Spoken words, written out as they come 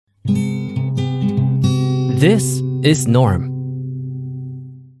This is Norm.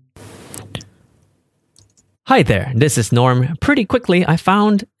 Hi there, this is Norm. Pretty quickly, I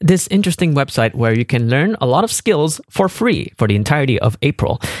found this interesting website where you can learn a lot of skills for free for the entirety of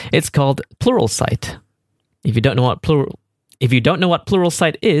April. It's called Pluralsight. If you don't know what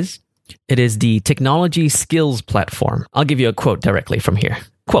Pluralsight is, it is the technology skills platform. I'll give you a quote directly from here.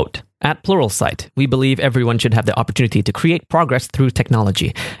 Quote, "At Pluralsight, we believe everyone should have the opportunity to create progress through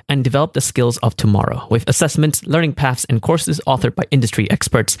technology and develop the skills of tomorrow. With assessments, learning paths, and courses authored by industry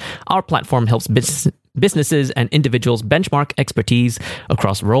experts, our platform helps businesses and individuals benchmark expertise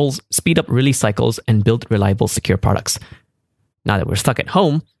across roles, speed up release cycles, and build reliable, secure products." Now that we're stuck at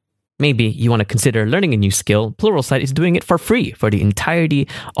home, maybe you want to consider learning a new skill. Pluralsight is doing it for free for the entirety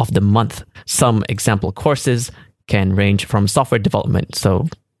of the month. Some example courses can range from software development, so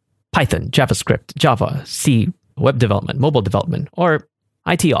Python, JavaScript, Java, C, web development, mobile development, or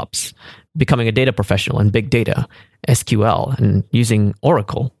IT ops, becoming a data professional in big data, SQL, and using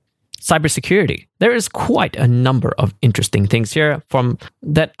Oracle. Cybersecurity. There is quite a number of interesting things here from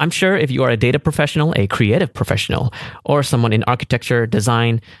that I'm sure if you are a data professional, a creative professional, or someone in architecture,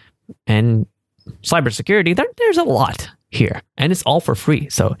 design, and cybersecurity, there's a lot here. And it's all for free.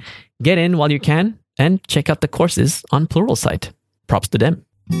 So get in while you can and check out the courses on Pluralsight. Props to them.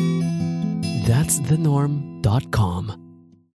 That's thenorm.com.